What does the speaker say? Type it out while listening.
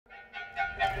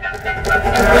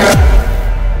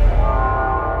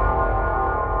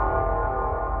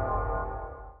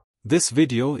This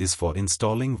video is for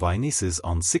installing WinISIS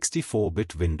on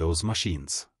 64-bit Windows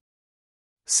machines.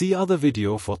 See other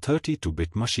video for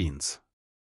 32-bit machines.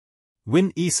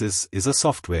 WinISIS is a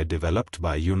software developed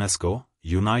by UNESCO,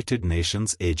 United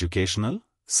Nations Educational,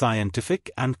 Scientific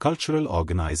and Cultural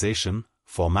Organization,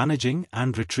 for managing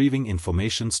and retrieving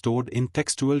information stored in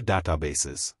textual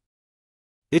databases.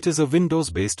 It is a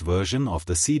Windows-based version of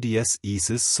the CDS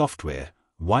ISIS software,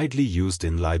 widely used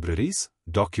in libraries,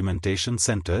 documentation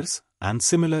centers, and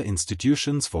similar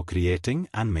institutions for creating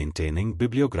and maintaining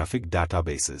bibliographic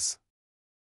databases.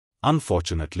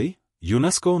 Unfortunately,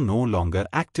 UNESCO no longer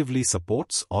actively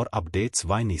supports or updates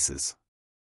WinISIS.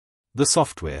 The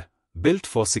software, built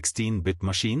for 16-bit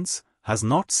machines, has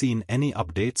not seen any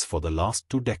updates for the last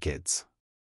 2 decades.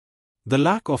 The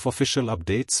lack of official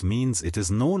updates means it is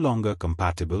no longer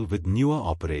compatible with newer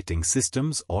operating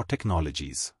systems or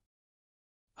technologies.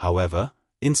 However,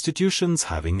 institutions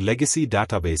having legacy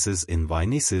databases in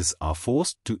WinISIS are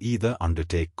forced to either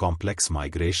undertake complex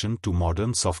migration to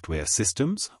modern software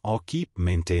systems or keep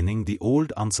maintaining the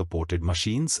old unsupported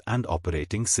machines and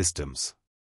operating systems.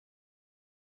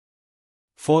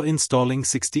 For installing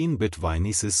 16-bit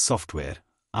WinISIS software,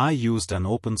 I used an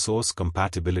open-source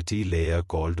compatibility layer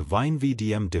called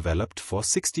WinVDM developed for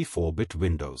 64-bit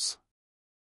Windows.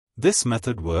 This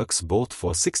method works both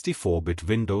for 64-bit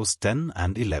Windows 10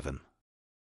 and 11.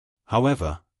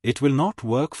 However, it will not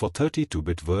work for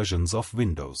 32-bit versions of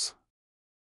Windows.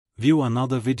 View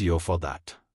another video for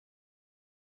that.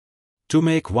 To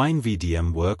make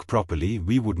WinVDM work properly,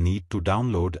 we would need to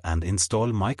download and install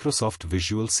Microsoft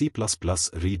Visual C++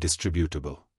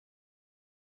 Redistributable.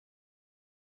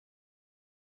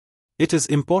 It is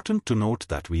important to note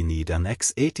that we need an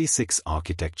x86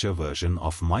 architecture version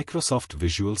of Microsoft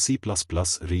Visual C++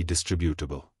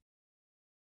 Redistributable.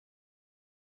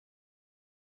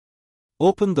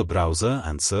 Open the browser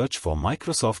and search for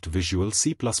Microsoft Visual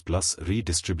C++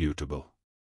 Redistributable.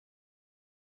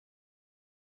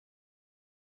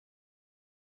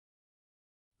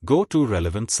 Go to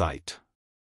relevant site.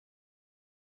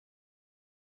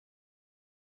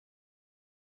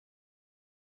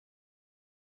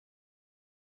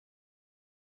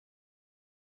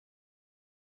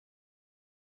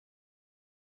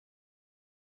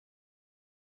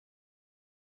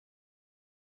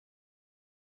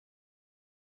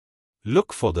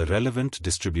 Look for the relevant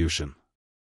distribution.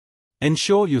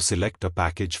 Ensure you select a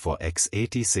package for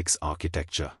x86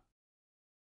 architecture.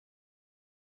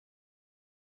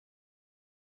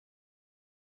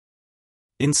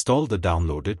 Install the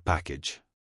downloaded package.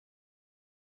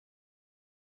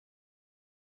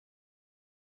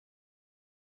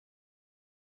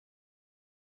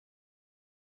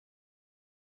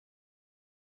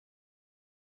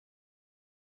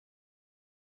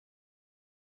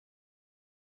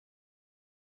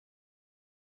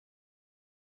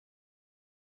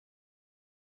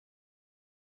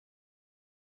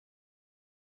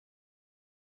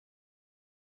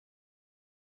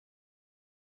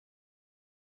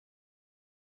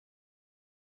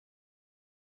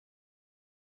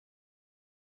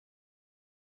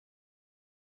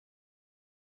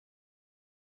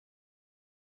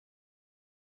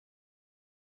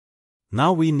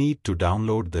 Now we need to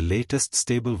download the latest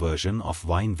stable version of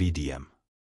WinVDM.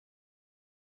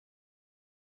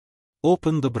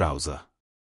 Open the browser.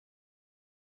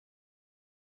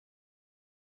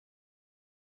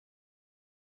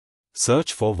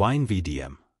 Search for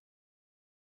WinVDM.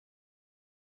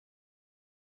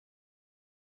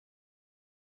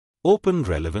 Open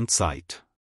relevant site.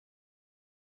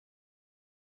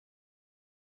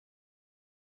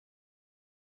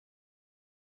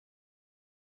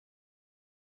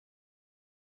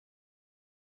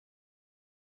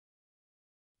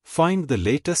 Find the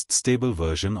latest stable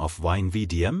version of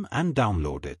WinVDM and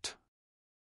download it.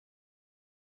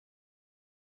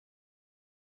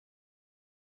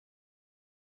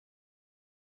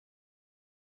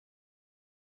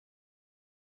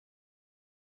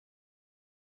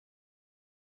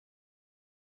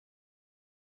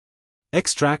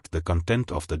 Extract the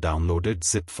content of the downloaded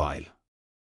zip file.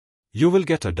 You will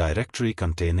get a directory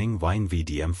containing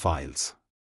WinVDM files.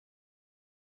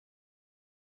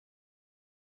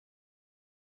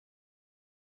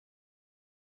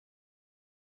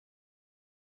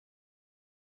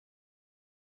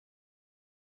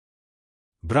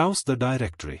 Browse the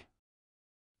directory.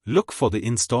 Look for the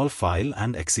install file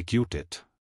and execute it.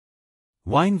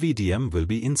 WinVDM will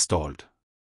be installed.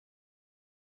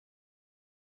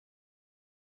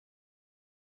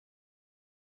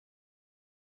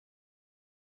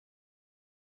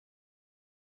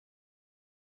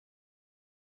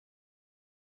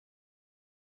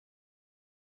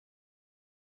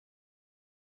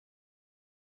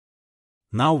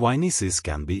 Now WinISIS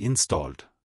can be installed.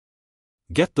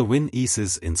 Get the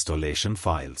WinISIS installation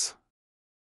files.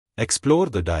 Explore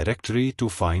the directory to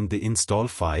find the install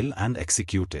file and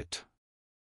execute it.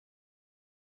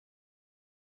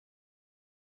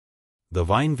 The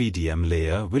WinVDM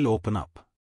layer will open up.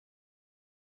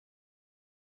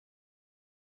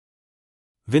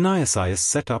 WinISIS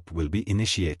setup will be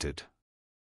initiated.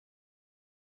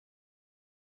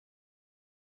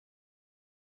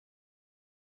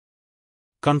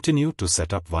 Continue to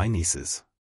set up WinISIS.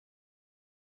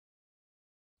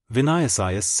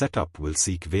 WinISIS setup will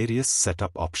seek various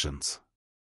setup options.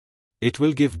 It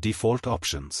will give default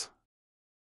options.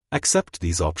 Accept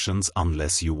these options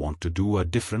unless you want to do a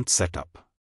different setup.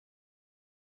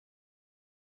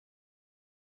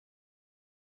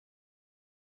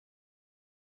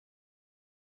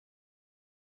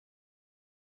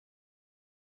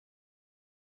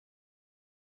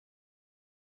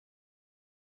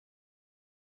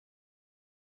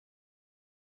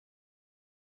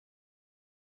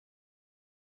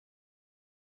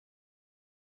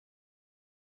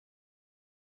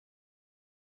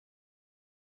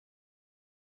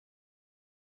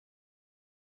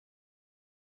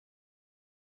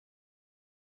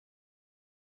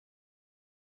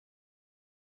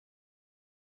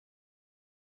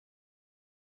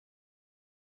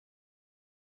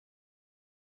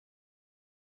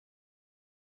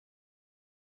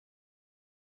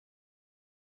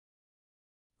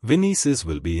 WinISIS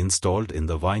will be installed in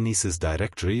the WinISIS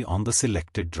directory on the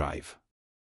selected drive.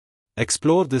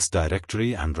 Explore this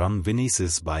directory and run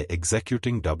WinISIS by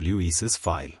executing WISIS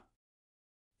file.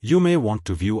 You may want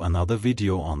to view another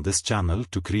video on this channel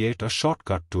to create a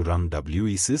shortcut to run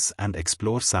WISIS and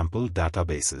explore sample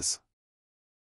databases.